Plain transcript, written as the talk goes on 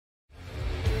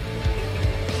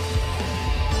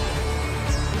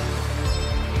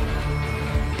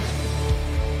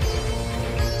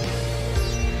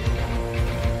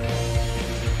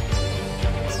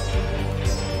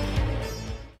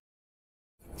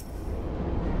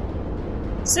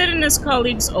Sid and his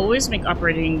colleagues always make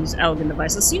operating these elegant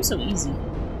devices seem so easy.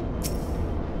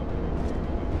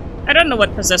 I don't know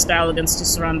what possessed the elegance to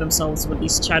surround themselves with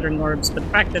these shattering orbs, but the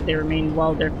fact that they remain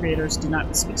while their creators do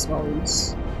not speaks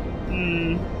volumes.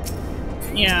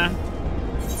 Yeah.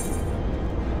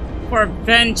 For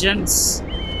vengeance!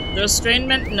 The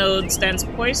restrainment node stands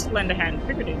poised to lend a hand,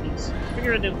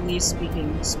 figuratively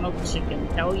speaking. Smoked chicken.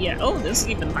 Hell yeah. Oh, this is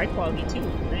even high quality too.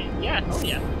 Yeah, hell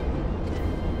yeah.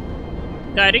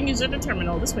 Guiding user to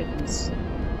terminal. This way, please.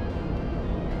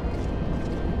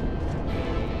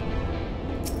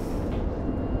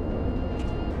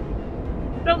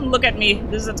 Don't look at me.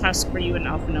 This is a task for you and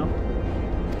Alphino.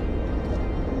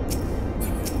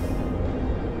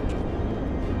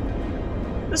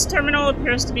 This terminal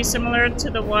appears to be similar to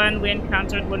the one we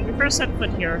encountered when we first set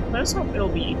foot here. Let's hope it'll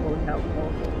be equally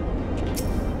helpful.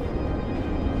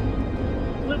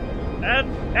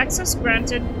 Access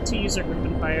granted to user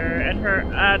Griffinfire and her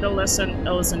adolescent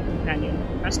Ellison companion.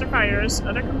 Master Fire's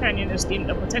other companion is deemed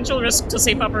a potential risk to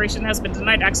safe operation has been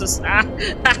denied access.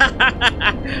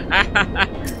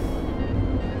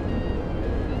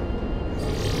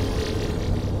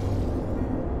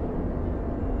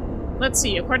 Let's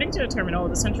see, according to the terminal,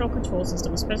 the central control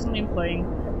system is presently employing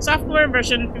software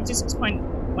version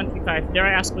 56.135. Dare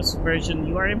I ask which version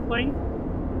you are employing?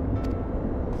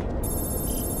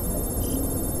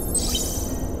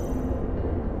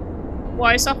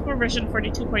 Why, software version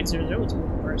 42.002,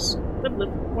 of course. Blip blip.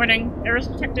 Warning, errors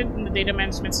detected in the data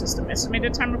management system.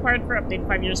 Estimated time required for update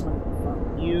 5 years.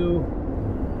 Fuck you.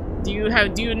 Do you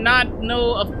not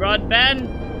know of broadband?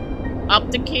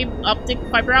 Optic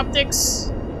fiber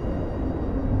optics?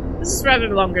 This is rather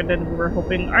longer than we were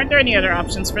hoping. Aren't there any other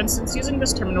options? For instance, using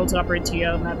this terminal to operate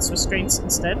TLNAT's restraints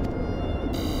instead?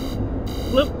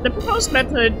 Look, the proposed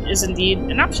method is indeed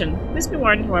an option. Please be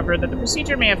warned, however, that the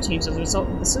procedure may have changed as a result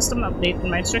of the system update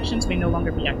and my instructions may no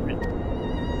longer be accurate.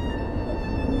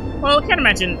 Well, I can't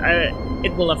imagine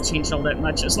it will have changed all that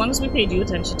much. As long as we pay due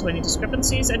attention to any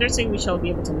discrepancies, I dare say we shall be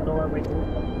able to muddle our way through.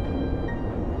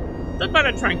 Don't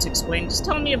bother trying to explain. Just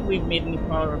tell me if we've made any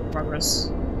progress.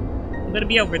 I'm gonna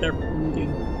be over there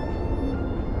brooding.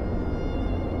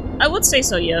 I would say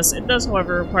so, yes. It does,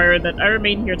 however, require that I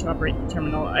remain here to operate the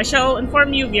terminal. I shall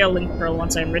inform you via link pearl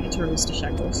once I am ready to release the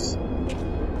shackles.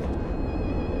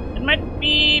 It might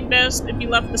be best if you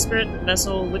left the spirit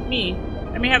vessel with me.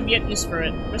 I may have yet use for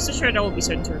it. Rest assured I will be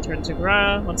certain to return to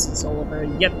Gra once it's all over.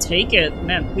 Yet take it!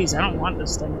 Man, please, I don't want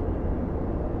this thing.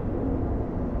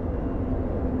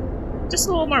 Just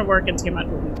a little more work and Tiamat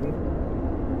will be free.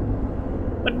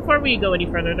 But before we go any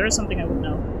further, there is something I would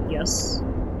know. Yes.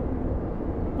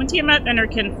 When Tiamat and her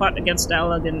kin fought against the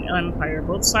Alagan Empire,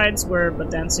 both sides were but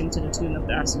dancing to the tune of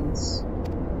the Ascians.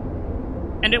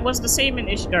 And it was the same in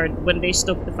Ishgard when they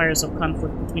stoked the fires of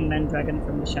conflict between man and dragon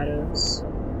from the shadows.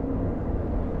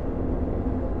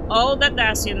 All that the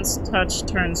Ascians touch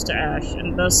turns to ash,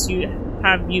 and thus you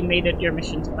made it your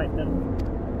mission to fight them.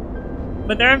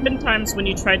 But there have been times when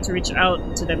you tried to reach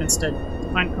out to them instead, to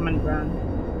find common ground.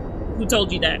 Who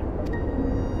told you that?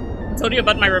 I told you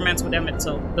about my romance with Emmett,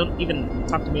 so don't even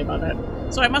talk to me about that.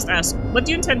 So I must ask, what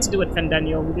do you intend to do with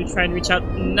Fandaniel? Will you try and reach out?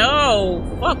 No!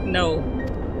 Fuck no!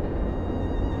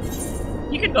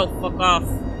 You can go fuck off.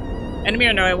 Enemy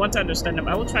or no, I want to understand them.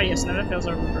 I will try, yes, never fails,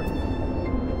 I remember.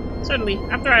 Certainly,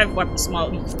 after I have wiped a small...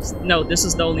 No, this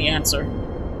is the only answer.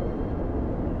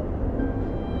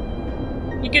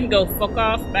 You can go fuck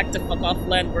off, back to fuck off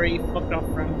land where you fucked off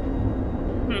from.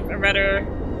 I'd rather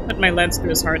put my lance through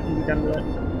his heart and be done with it.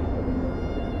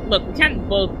 Look, we can't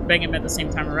both bang him at the same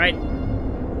time, alright?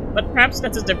 But perhaps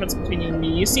that's the difference between you and me.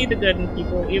 You see the good in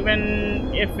people,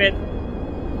 even if it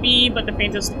be but the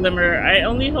faintest glimmer. I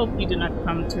only hope you do not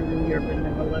come to rue your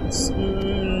benevolence.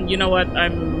 You know what?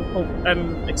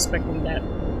 I'm expecting that.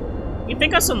 You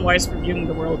think us unwise for viewing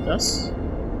the world thus?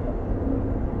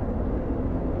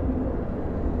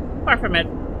 Far from it.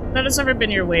 That has never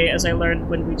been your way, as I learned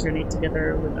when we journeyed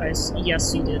together with Ice.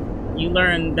 Yes, you did. You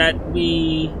learned that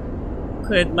we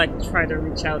could, like, try to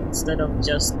reach out instead of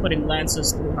just putting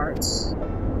lances through hearts.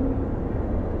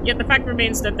 Yet the fact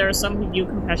remains that there are some who view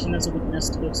compassion as a weakness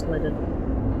to be exploited.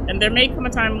 And there may come a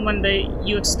time when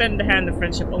you extend the hand of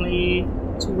friendship only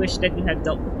to wish that you had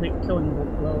dealt the killing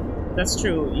blow. That's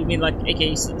true. You mean like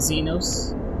aka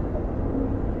Xenos?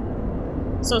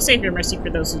 So save your mercy for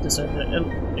those who deserve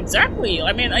it. Exactly!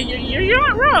 I mean, you're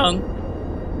not wrong!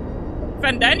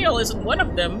 Fandaniel isn't one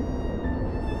of them.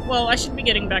 Well, I should be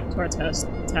getting back to our task.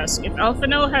 If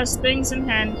Alphino has things in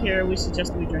hand here, we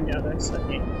suggest we join the others.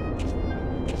 Okay.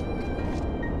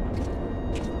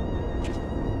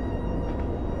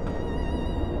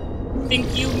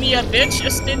 think you me a bitch,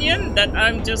 Estinian, that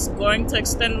I'm just going to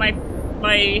extend my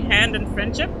hand and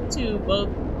friendship to both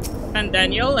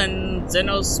Daniel and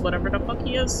Xenos, whatever the fuck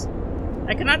he is?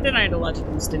 I cannot deny the logic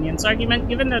of Estinian's argument,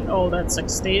 given that all that's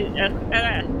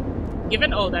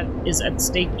given all that is at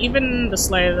stake, even the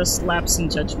slightest lapse in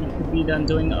judgment could be the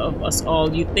undoing of us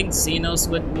all. You think Xenos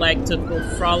would like to go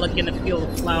frolic in a field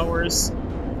of flowers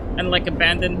and like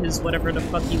abandon his whatever the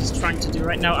fuck he's trying to do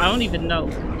right now? I don't even know.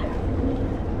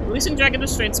 Releasing dragon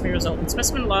restraints may result in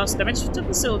specimen loss, damage to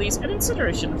facilities, and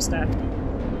incineration of staff.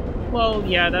 Well,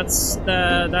 yeah, that's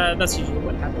usually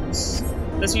what happens.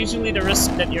 That's usually the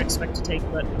risk that you're expected to take,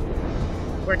 but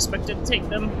we're expected to take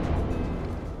them.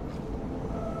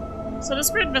 So the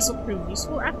spirit vessel proved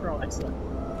useful after all. Excellent.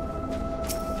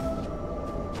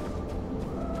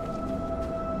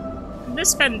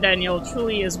 This Daniel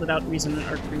truly is without reason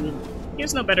or creed. He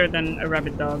is no better than a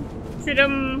rabid dog.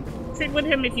 Treat with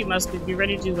him if you must, but be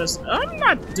ready to do as— I'm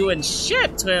not doing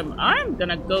shit to him. I'm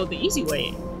gonna go the easy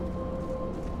way.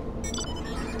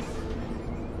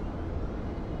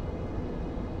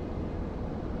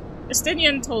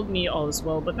 Estinian told me all is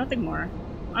well, but nothing more.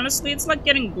 Honestly, it's like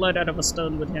getting blood out of a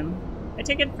stone with him. I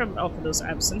take it from Alfredo's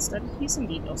absence that he's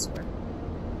indeed elsewhere.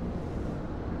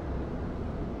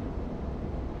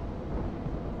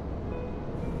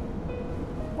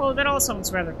 Well, that all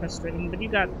sounds rather frustrating, but you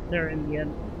got there in the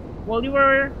end. While you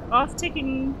were off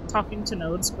talking to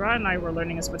nodes, Gra and I were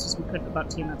learning as much as we could about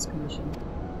Tiamat's condition.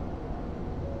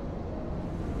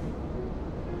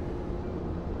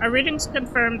 Our readings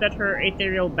confirmed that her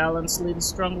ethereal balance leans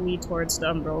strongly towards the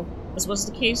umbral, as was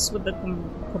the case with the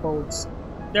kobolds.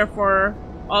 Therefore,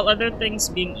 all other things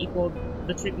being equal,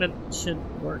 the treatment should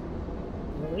work.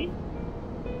 Really?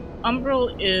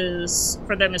 Umbral is—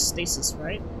 for them is stasis,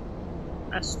 right?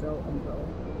 Astral umbral.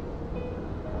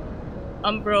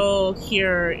 Umbral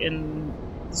here in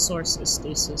the source is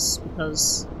stasis,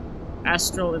 because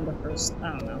astral in the first—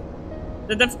 I don't know.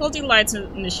 The difficulty lies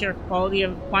in the sheer quantity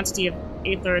of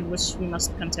aether in which we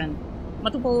must contend.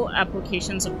 Multiple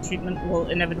applications of treatment will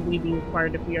inevitably be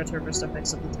required if we are to reverse the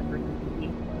effects of the tempering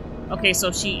completely. Okay,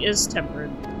 so she is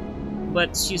tempered,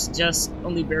 but she's just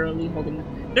only barely holding it.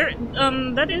 There,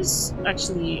 that is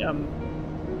actually,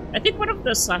 I think one of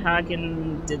the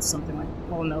Sahagin did something like—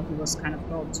 well, no, he was kind of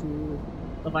thralled to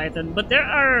Leviathan, but there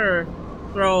are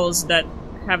thralls that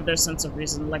have their sense of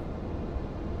reason, like,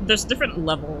 there's different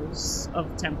levels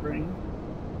of tempering.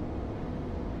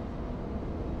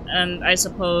 And I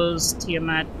suppose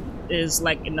Tiamat is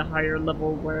like in the higher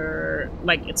level where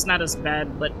like it's not as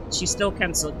bad, but she still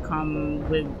can succumb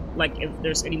with like if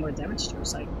there's any more damage to her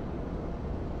site.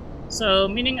 So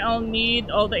meaning I'll need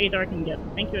all the aether I can get.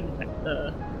 Thank you, in fact.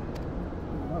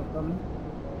 Welcome.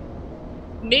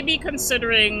 Maybe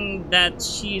considering that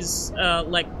she's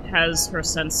like has her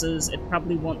senses, it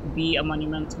probably won't be a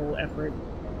monumental effort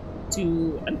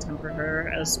to untemper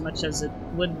her as much as it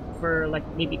would for like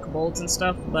maybe kobolds and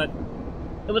stuff, but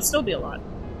it would still be a lot.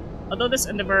 Although this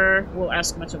endeavor will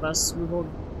ask much of us,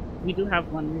 we do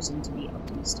have one reason to be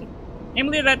optimistic.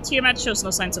 Namely that Tiamat shows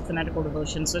no signs of fanatical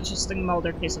devotion, suggesting a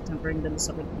milder case of tempering than the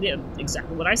suffered— yeah,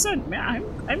 exactly what I said. Man,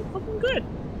 I'm fucking good.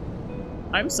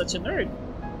 I'm such a nerd.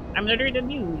 I'm nerdier than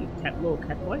you little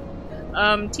cat boy.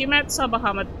 Tiamat saw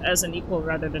Bahamut as an equal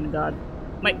rather than a god.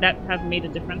 Might that have made a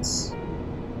difference?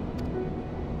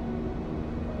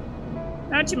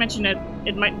 Now that you mention it,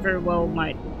 it might very well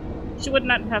might. She would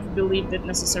not have believed it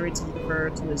necessary to defer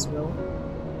to his will.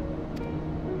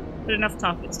 But enough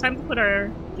talk. It's time to put our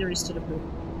theories to the proof.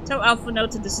 Tell Alpha No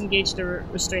to disengage the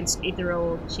restraint's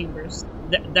ethereal chambers.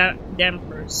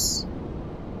 Dampers.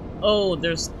 Oh,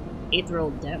 there's ethereal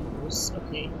dampers.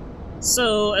 Okay.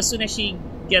 So, as soon as she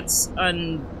gets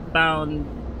unbound,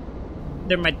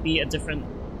 there might be a different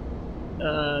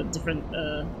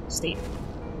state.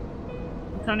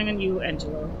 I'm counting on you,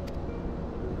 Angelo.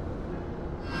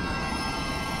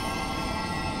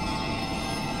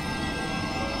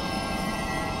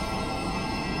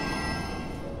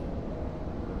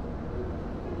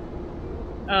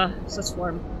 Such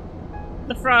warm.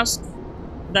 The frost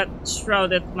that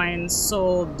shroudeth mine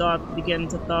soul doth begin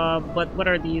to thaw, but what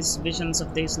are these visions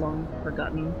of days long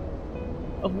forgotten?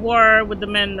 Of war with the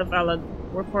men of Alag,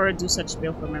 wherefore do such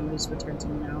baleful memories return to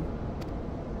me now?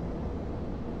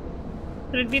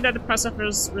 Could it be that the process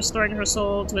of restoring her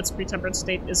soul to its pre-tempered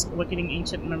state is awakening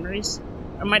ancient memories?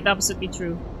 Or might the opposite be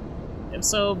true? If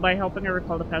so, by helping her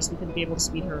recall the past, we could be able to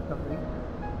speed her recovery.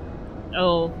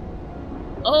 Oh.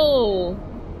 Oh!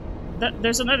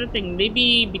 There's another thing.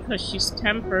 Maybe because she's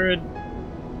tempered,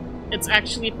 it's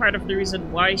actually part of the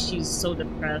reason why she's so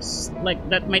depressed. Like,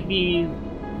 that might be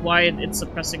why it's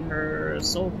suppressing her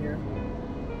soul here.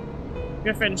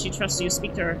 Griffin, she trusts you.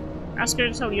 Speak to her. Ask her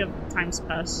to tell you of times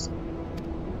past.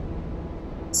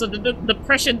 So the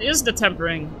depression is the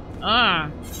tempering. Ah.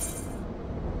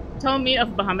 Tell me of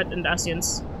Bahamut and the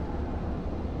Asians.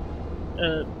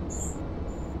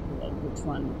 Which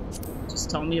one? Just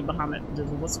tell me of Bahamut.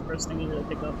 What's the first thing you really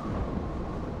pick up?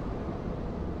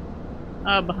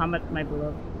 Ah, Bahamut, my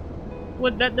beloved.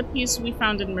 Would that the peace we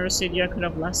found in Mercedia could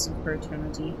have lasted for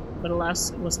eternity, but alas,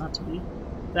 it was not to be.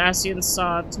 The Asians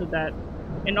saw to that.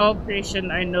 In all creation,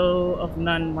 I know of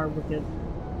none more wicked.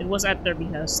 It was at their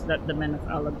behest that the men of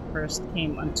Alad first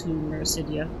came unto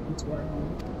Mercedia, into our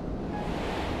home.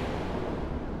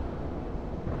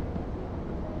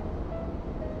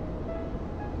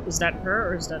 Is that her,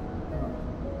 or is that...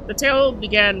 The tale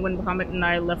began when Bahamut and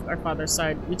I left our father's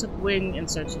side. We took wing in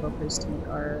search of a place to make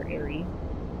our eyrie.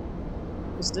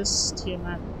 Is this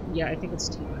Tiamat? Yeah, I think it's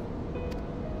Tiamat.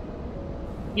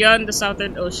 Beyond the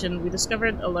southern ocean, we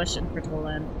discovered a lush and fertile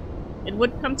land. It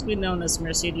would come to be known as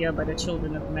Mercedia by the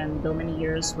children of men, though many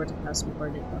years were to pass before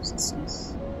they crossed the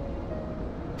seas.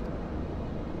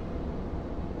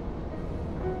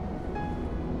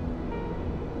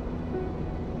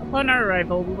 Upon our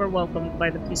arrival, we were welcomed by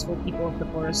the peaceful people of the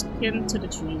forest, kin to the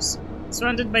trees.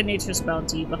 Surrounded by nature's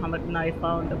bounty, Bahamut and I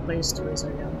found a place to raise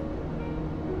our young.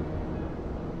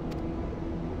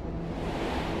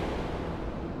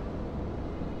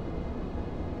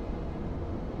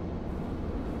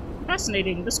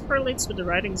 Fascinating. This correlates with the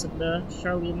writings of the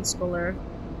Charlene scholar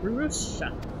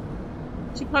Rurusha.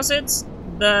 She posits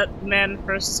that man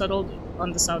first settled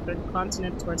on the southern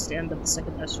continent towards the end of the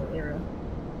Second Estral Era.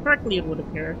 Correctly, it would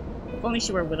appear. If only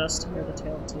she were with us to hear the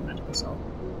tale of Tiamat herself.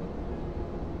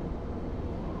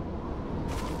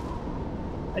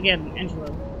 Again,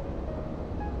 Angelo.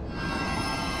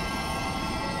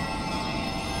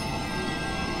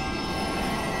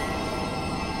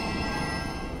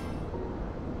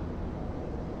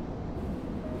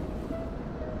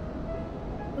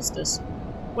 What's this?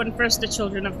 When first the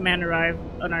children of man arrived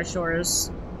on our shores,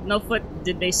 no foot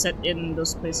did they set in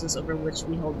those places over which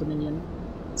we hold dominion.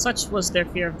 Such was their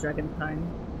fear of dragonkind.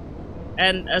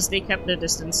 And as they kept their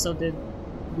distance, so did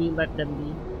we let them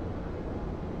be.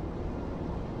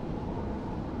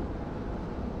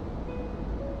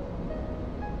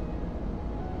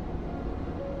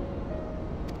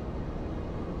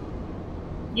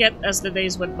 Yet, as the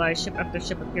days went by, ship after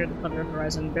ship appeared upon their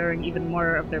horizon, bearing even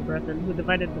more of their brethren, who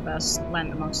divided the vast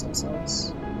land amongst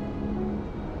themselves.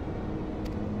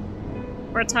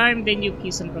 For a time, they knew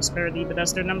peace and prosperity, but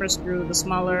as their numbers grew, the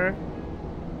smaller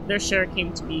their share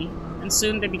came to be, and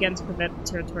soon they began to covet the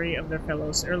territory of their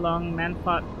fellows. Ere long, man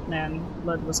fought man,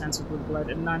 blood was answered with blood,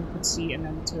 and none could see an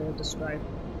end to the strife,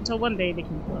 until one day they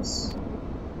came to us.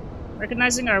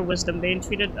 Recognizing our wisdom, they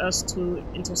entreated us to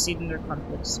intercede in their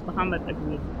conflicts. Bahamut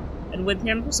agreed, and with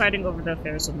him presiding over the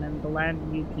affairs of men, the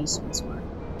land knew peace once more.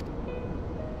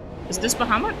 Is this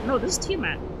Bahamut? No, this is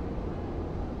Tiamat.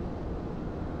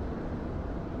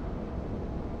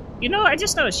 You know, I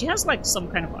just noticed she has like some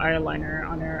kind of eyeliner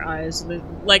on her eyes.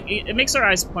 Like, it makes her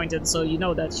eyes pointed, so you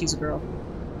know that she's a girl.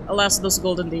 Alas, those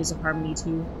golden days of harmony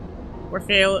too were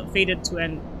fated to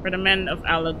end, for the men of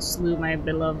Alad slew my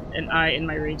beloved, and I, in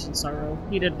my rage and sorrow,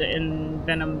 heeded the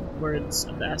envenomed words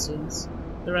of the Asians.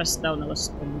 The rest thou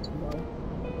knowest only too well.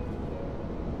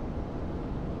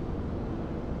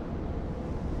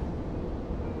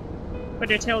 But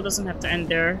your tale doesn't have to end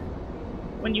there.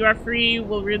 When you are free,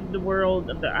 we'll rid the world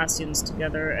of the Asians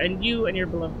together, and you and your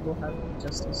beloved will have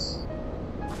justice.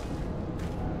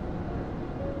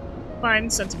 Fine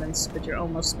sentiments, but you're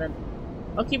almost spent.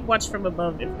 I'll keep watch from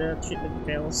above if the treatment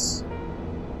fails.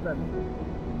 Run.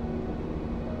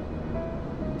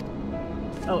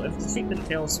 Oh, if the treatment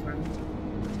fails, run.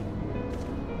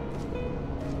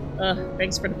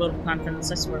 Thanks for the vote of confidence.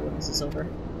 I swear when this is over.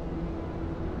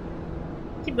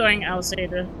 Keep going, Alisaie.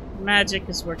 The magic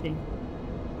is working.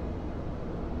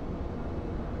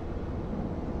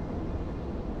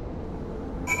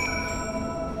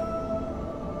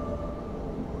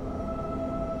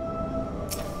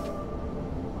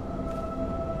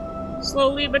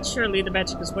 Slowly but surely, the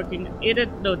magic is working,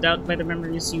 aided no doubt by the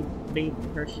memories you made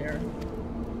her share.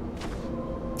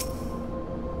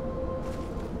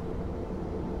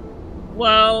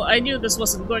 Well, I knew this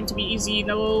wasn't going to be easy.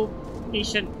 No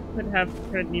patient could have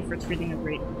prepared me for treating a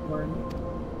great worm.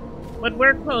 But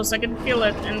we're close, I can feel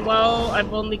it, and while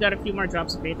I've only got a few more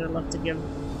drops of Aether left to give,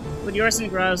 with yours and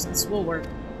Graz, this will work.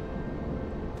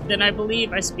 Then I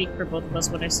believe I speak for both of us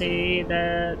when I say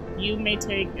that you may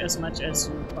take as much as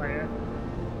you require.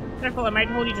 Careful, I might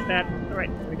hold you to that. Alright,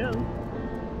 here we go.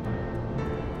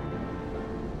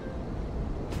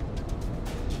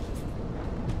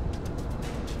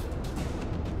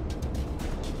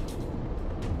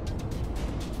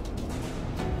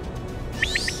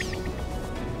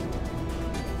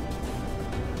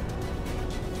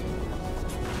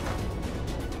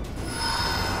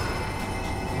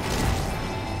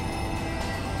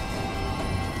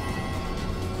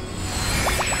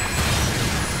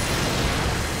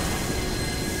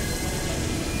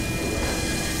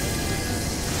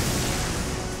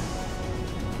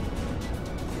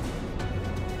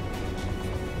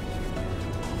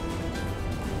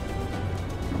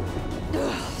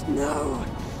 No!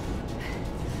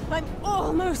 I'm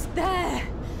almost there!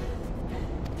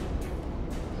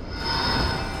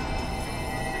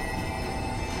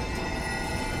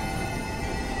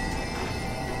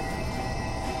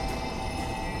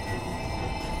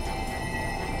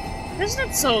 Isn't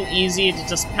it so easy to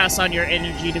just pass on your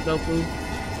energy to Goku?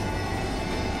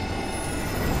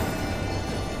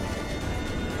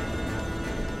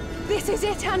 This is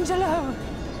it, Angelo!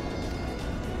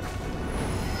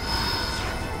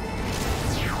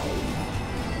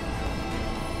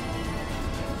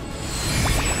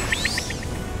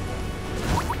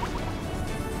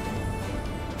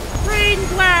 Brain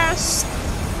blast!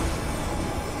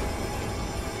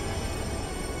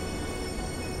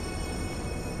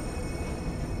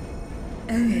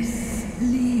 Es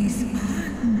ließ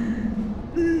an,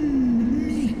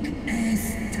 mich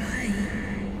es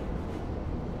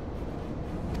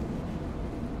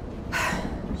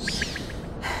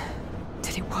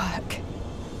Did it work?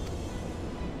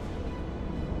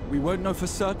 We won't know for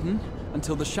certain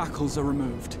until the shackles are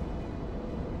removed.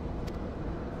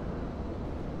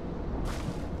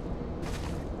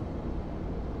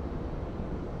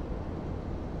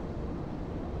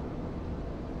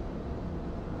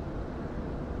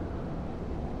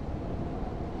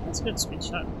 That's a good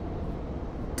screenshot.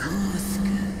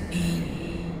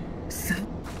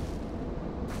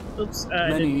 Oops,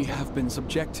 Many have been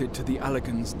subjected to the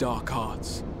Allagan's dark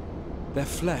arts, their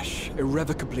flesh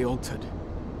irrevocably altered.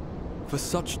 For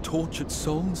such tortured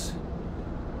souls,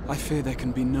 I fear there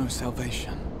can be no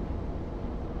salvation.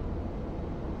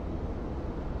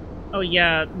 Oh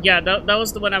yeah, that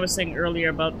was the one I was saying earlier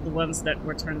about the ones that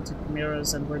were turned to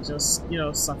chimeras and were just, you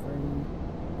know, suffering.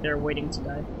 They're waiting to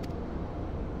die.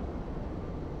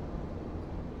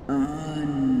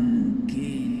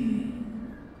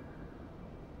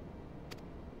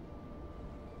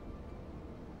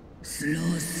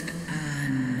 Slosk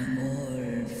an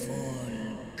ol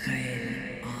vol kail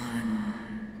an.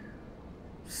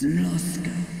 Slosk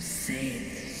sed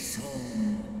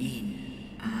som in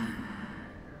an.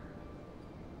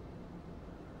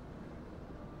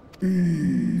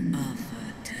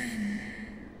 Afaten.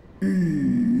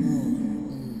 Mon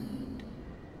ud.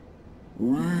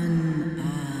 Wan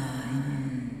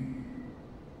an.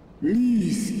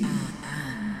 Lis a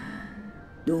an.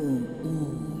 Do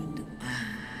ud an.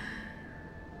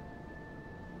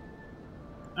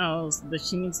 Oh,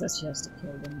 she means that she has to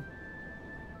kill them.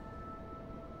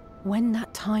 When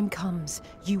that time comes,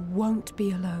 you won't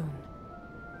be alone.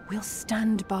 We'll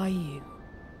stand by you.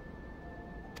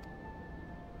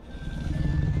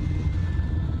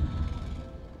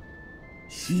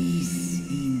 She's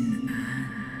in an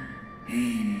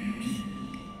enemy.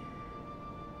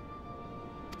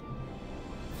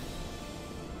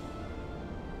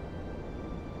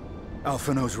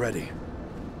 Alphino's ready.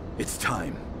 It's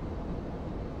time.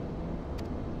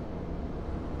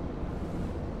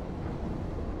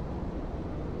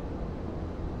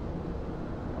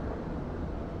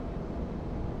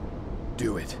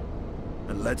 Do it.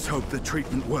 And let's hope the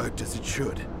treatment worked as it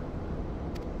should.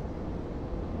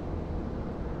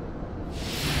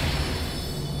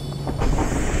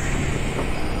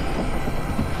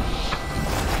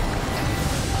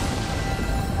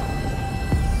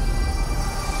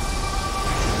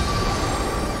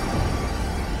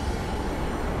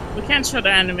 We can't show the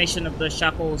animation of the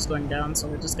shackles going down, so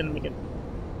we're just gonna make it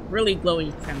really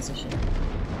glowy transition.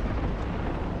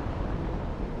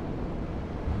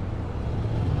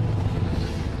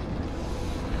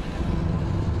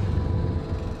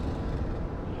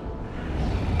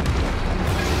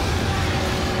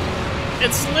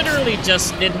 It's literally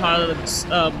just Nidhogg's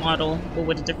model, but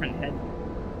with a different head.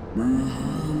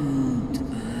 Mahmoud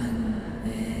an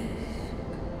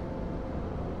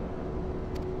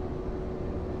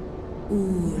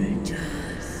Ul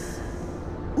jas.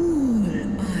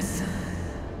 Ul asa.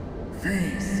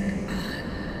 Fesk an.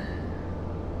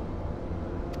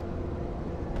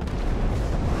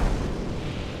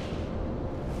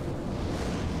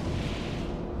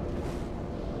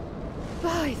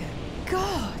 By the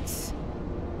gods!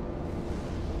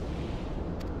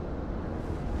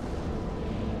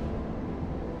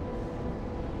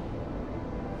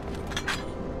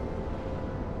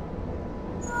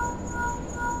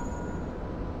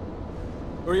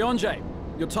 Urianger,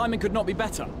 your timing could not be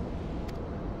better.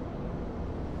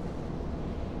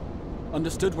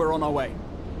 Understood, we're on our way.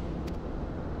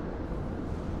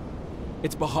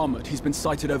 It's Bahamut. He's been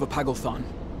sighted over Paglth'an.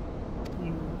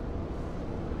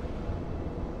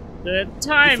 Good He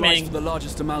flies timing. for the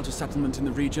largest Amalta settlement in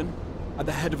the region, at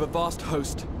the head of a vast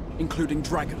host, including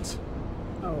dragons.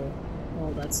 Oh,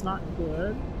 well, that's not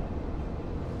good.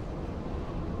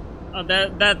 Oh,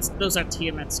 those are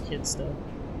Tiamat's kids, though.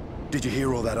 Did you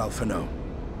hear all that, Alphino?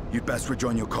 You'd best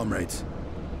rejoin your comrades.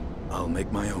 I'll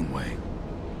make my own way.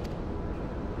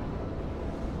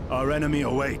 Our enemy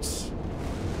awaits.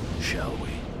 Shall we?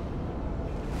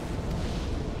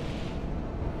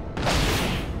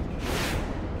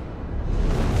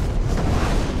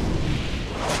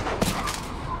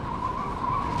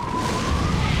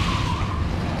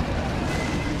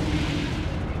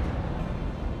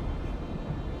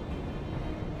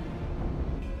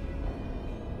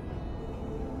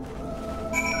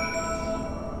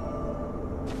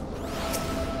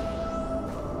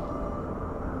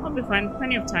 I'll be fine.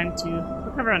 Plenty of time to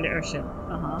recover on the airship.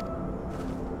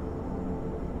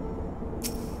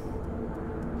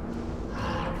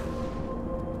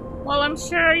 Well, I'm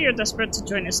sure you're desperate to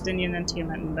join Estinian and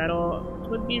Tiamat in battle. It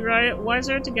would be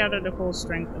wiser to gather the full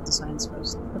strength of the Science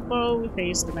first. The foe we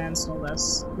face demands no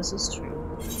less. This is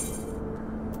true.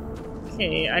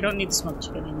 Okay, I don't need to smoke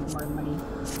chicken, I need more money.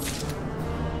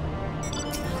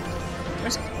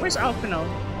 Where's Alphino?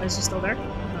 Oh, is he still there?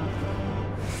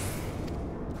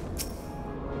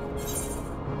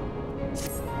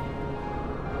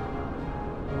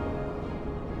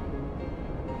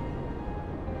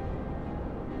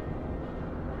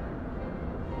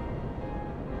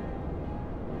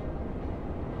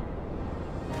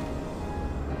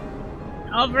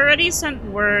 I've already sent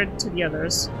word to the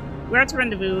others. We are to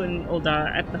rendezvous in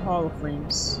Ul'dah at the Hall of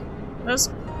Flames. Let's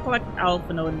collect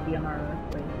Alphino and be on our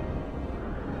way.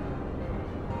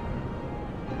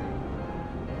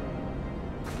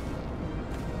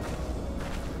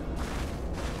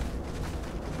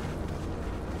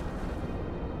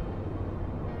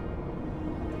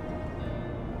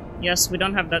 Yes, we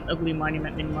don't have that ugly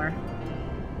monument anymore.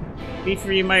 Be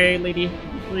free, my lady.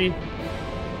 Be free.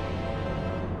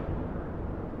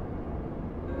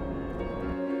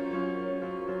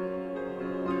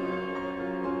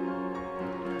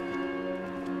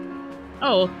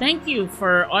 Oh, thank you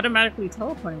for automatically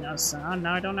teleporting us.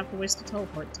 Now I don't have to waste a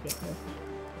teleport to get there.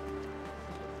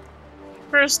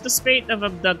 First, the spate of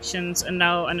abductions, and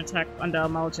now an attack on the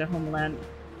Amalja homeland.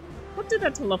 What did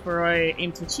the Telophoroi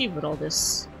aim to achieve with all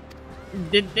this?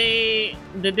 Did they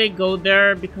go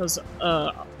there because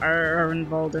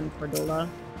Arenvald and Cordola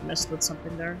messed with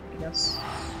something there, I guess?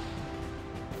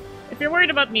 If you're worried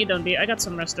about me, don't be. I got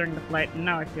some rest during the flight, and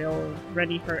now I feel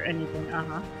ready for anything.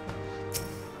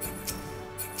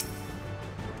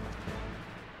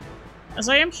 As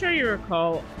I am sure you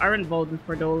recall, Arenvald and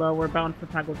Cordola were bound for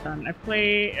Paglth'an. I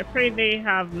pray they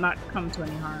have not come to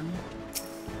any harm.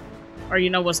 Or,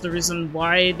 was the reason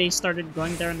why they started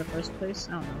going there in the first place?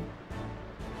 I don't know.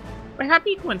 By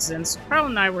happy coincidence, Carl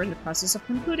and I were in the process of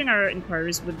concluding our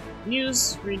inquiries when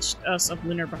news reached us of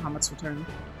Lunar Bahamut's return.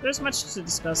 There's much to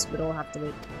discuss, but it'll have to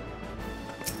wait.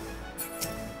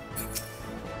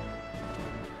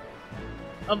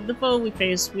 Of the foe we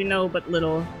face, we know but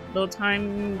little. Though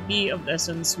time be of the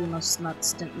essence, we must not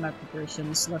stint in our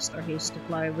preparations, lest our haste to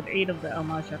fly with aid of the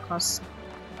Almaja costs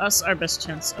us our best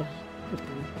chance of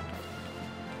victory.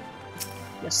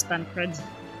 Yes, Tancred.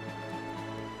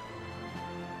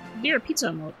 Dear pizza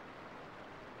emote.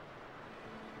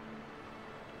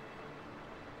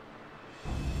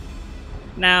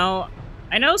 Now,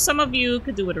 I know some of you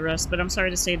could do with a rest, but I'm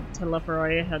sorry to say that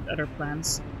Telophoroi had other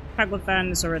plans.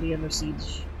 Paglth'an is already under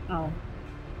siege. Oh.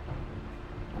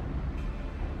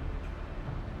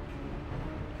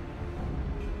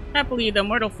 Happily, the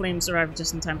Mortal Flames arrived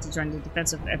just in time to join the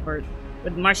defensive effort,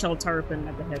 with Marshal Tarupin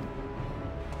at the head.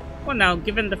 Well now,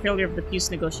 given the failure of the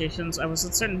peace negotiations, I was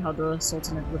uncertain how the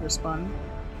Sultanate would respond.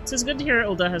 It is good to hear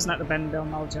Ul'dah has not abandoned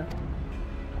Amalja.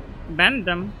 Abandoned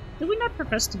them? Did we not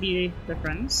profess to be their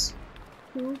friends?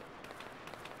 Who?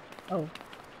 Oh.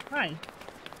 Hi.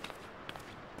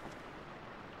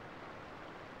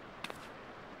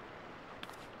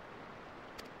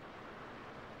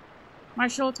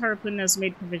 Marshal Tarupin has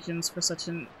made provisions for such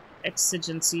an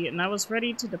exigency, and I was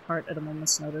ready to depart at a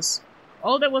moment's notice.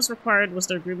 All that was required was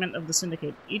the agreement of the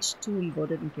Syndicate, each to whom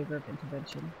voted in favor of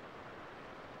intervention.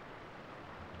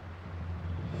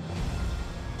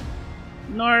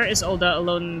 Nor is Ul'dah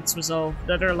alone in its resolve.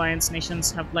 The other alliance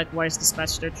nations have likewise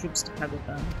dispatched their troops to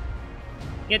Paglth'an.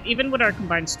 Yet even with our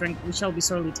combined strength, we shall be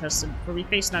sorely tested, for we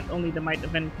face not only the might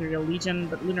of an Imperial Legion,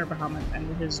 but Lunar Bahamut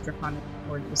and his draconic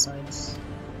horde besides.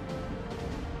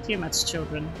 Tiamat's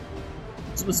children.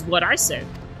 This was what I said.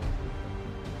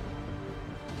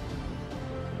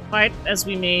 Fight as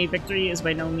we may, victory is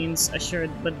by no means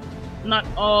assured, but not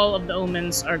all of the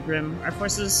omens are grim. Our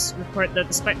forces report that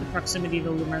despite the proximity of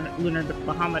the Lunar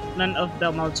Bahamut, none of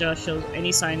the Amalja shows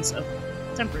any signs of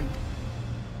tempering.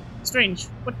 Strange.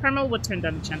 What primal would turn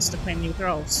down a chance to claim new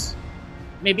thralls?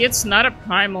 Maybe it's not a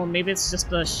primal, maybe it's just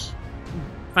a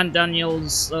Van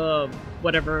Daniel's,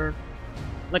 whatever.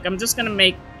 Like, I'm just gonna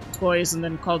make toys and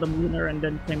then call them lunar and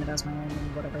then claim it as my own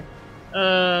and whatever.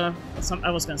 I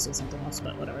was gonna say something else,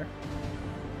 but whatever.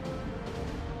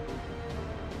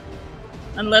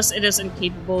 Unless it is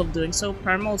incapable of doing so,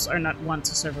 primals are not wont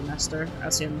to serve a master,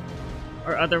 as in,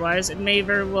 or otherwise. It may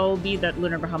very well be that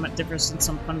Lunar Bahamut differs in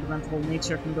some fundamental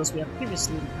nature from those we have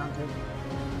previously encountered.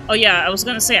 Oh yeah, I was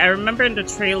gonna say, I remember in the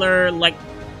trailer, like,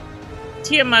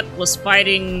 Tiamat was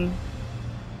fighting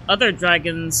other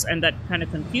dragons, and that kind of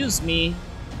confused me.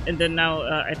 And then now,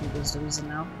 I think there's the reason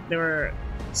now. There were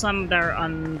some that are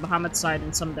on Bahamut's side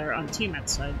and some that are on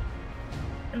Tiamat's side.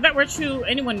 If that were true,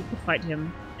 anyone could fight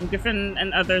him, and Griffin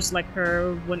and others like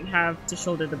her wouldn't have to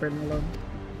shoulder the burden alone.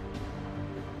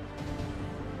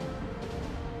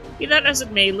 Be that as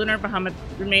it may, Lunar Bahamut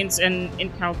remains an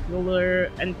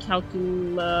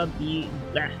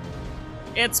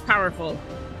It's powerful,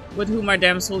 with whom our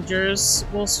damn soldiers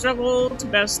will struggle to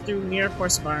best through mere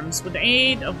force of arms. With the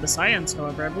aid of the science,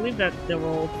 however, I believe that they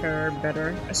will fare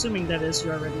better, assuming that is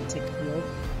you are ready to take the field.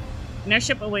 An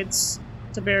airship awaits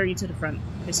to bear you to the front.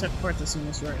 They set forth as soon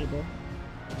as you are able.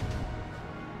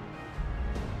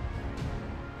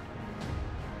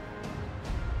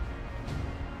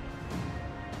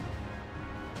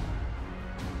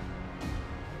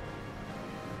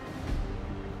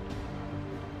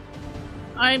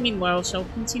 I, meanwhile, shall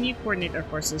continue to coordinate our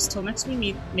forces till next we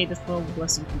meet. May the 12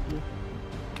 blessing keep you.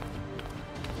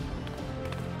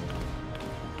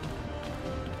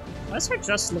 Why does her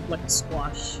dress look like a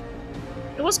squash?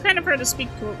 It was kind of her to speak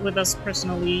with us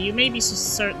personally. You may be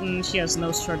certain she has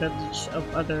no shortage of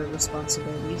other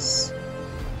responsibilities.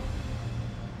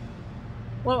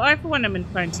 Well, I for one am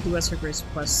inclined to do as her grace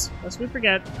requests. Lest we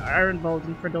forget, Ironvold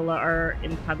and Fredola are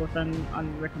in Paglth'an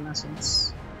on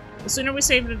reconnaissance. The sooner we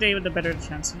save the day, the better the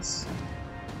chances.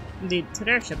 Indeed, to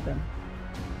their ship then.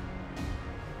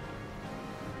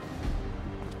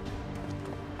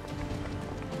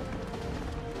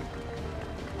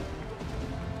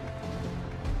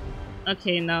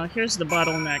 Okay, now here's the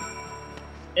bottleneck.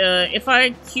 If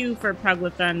I queue for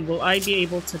Paglth'an, will I be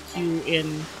able to queue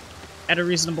in at a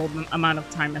reasonable amount of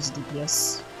time as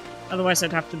DPS? Otherwise,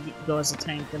 I'd have to go as a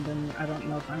tank, and then I don't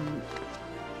know if I'm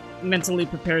mentally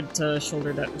prepared to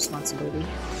shoulder that responsibility.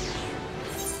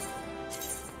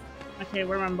 Okay,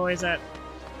 where are my boys at?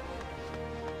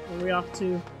 Where are we off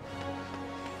to?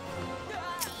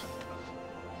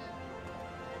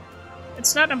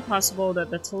 It's not impossible that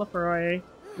the Telephoroi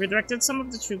redirected some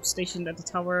of the troops stationed at the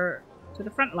tower to the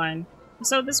front line,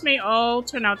 so this may all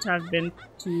turn out to have been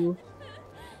to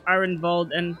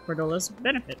Ironvold and Ferdola's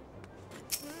benefit.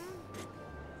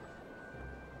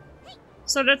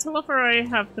 So the Telephoroi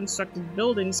have constructed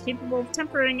buildings capable of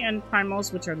tempering and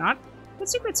primals which are not? What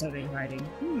secrets are they hiding?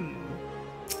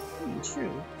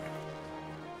 True.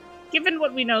 Given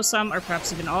what we know, some, or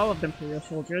perhaps even all of the Imperial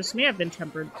soldiers may have been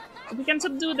tempered. If we can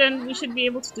subdue them, we should be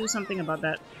able to do something about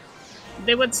that.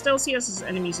 They would still see us as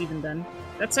enemies even then.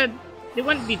 That said, they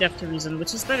wouldn't be deaf to reason,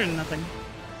 which is better than nothing.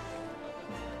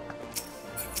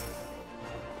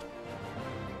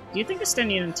 Do you think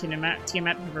Estinian and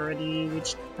Tiamat have already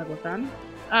reached Paglth'an?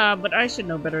 But I should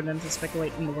know better than to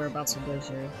speculate in the whereabouts of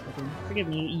Glacier. Forgive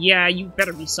me. Yeah, you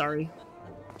better be sorry.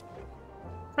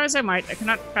 Try as I might, I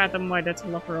cannot fathom why the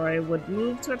Telephoroi would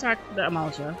move to attack the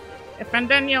Amalja. If Van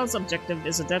Daniel's objective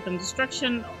is a death and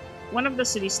destruction, one of the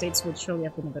city-states would surely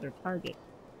have been a better target.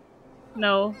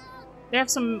 No, they have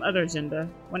some other agenda,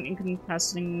 one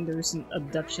encompassing the recent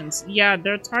abductions. Yeah,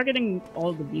 they're targeting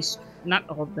all the beasts. Not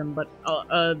all of them, but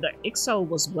the XIV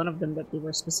was one of them that they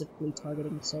were specifically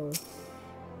targeting, so...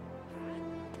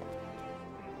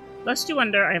 Lest you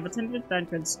wonder, I have attended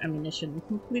Thancred's ammunition and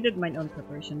completed my own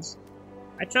preparations.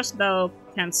 I trust thou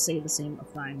canst say the same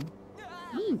of thine.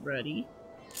 I'm ready.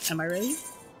 Am I ready?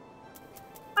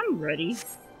 I'm ready.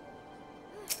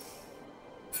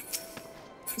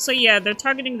 So yeah, they're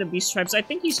targeting the beast tribes. I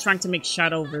think he's trying to make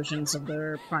shadow versions of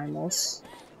their primals.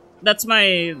 That's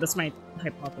my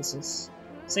hypothesis.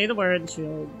 Say the word,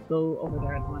 she'll go over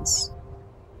there at once.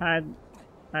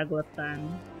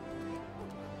 Paglth'an.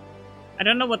 I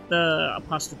don't know what the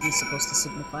apostrophe is supposed to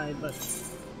signify, but...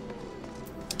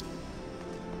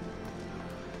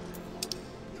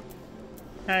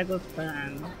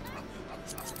 Paglth'an.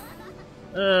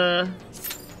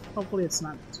 Hopefully it's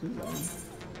not too long.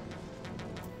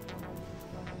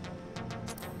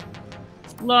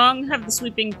 Long have the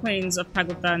sweeping plains of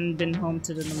Paglth'an been home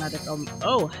to the nomadic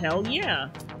Oh, hell yeah!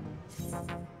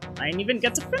 I didn't even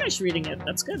get to finish reading it.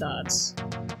 That's good odds.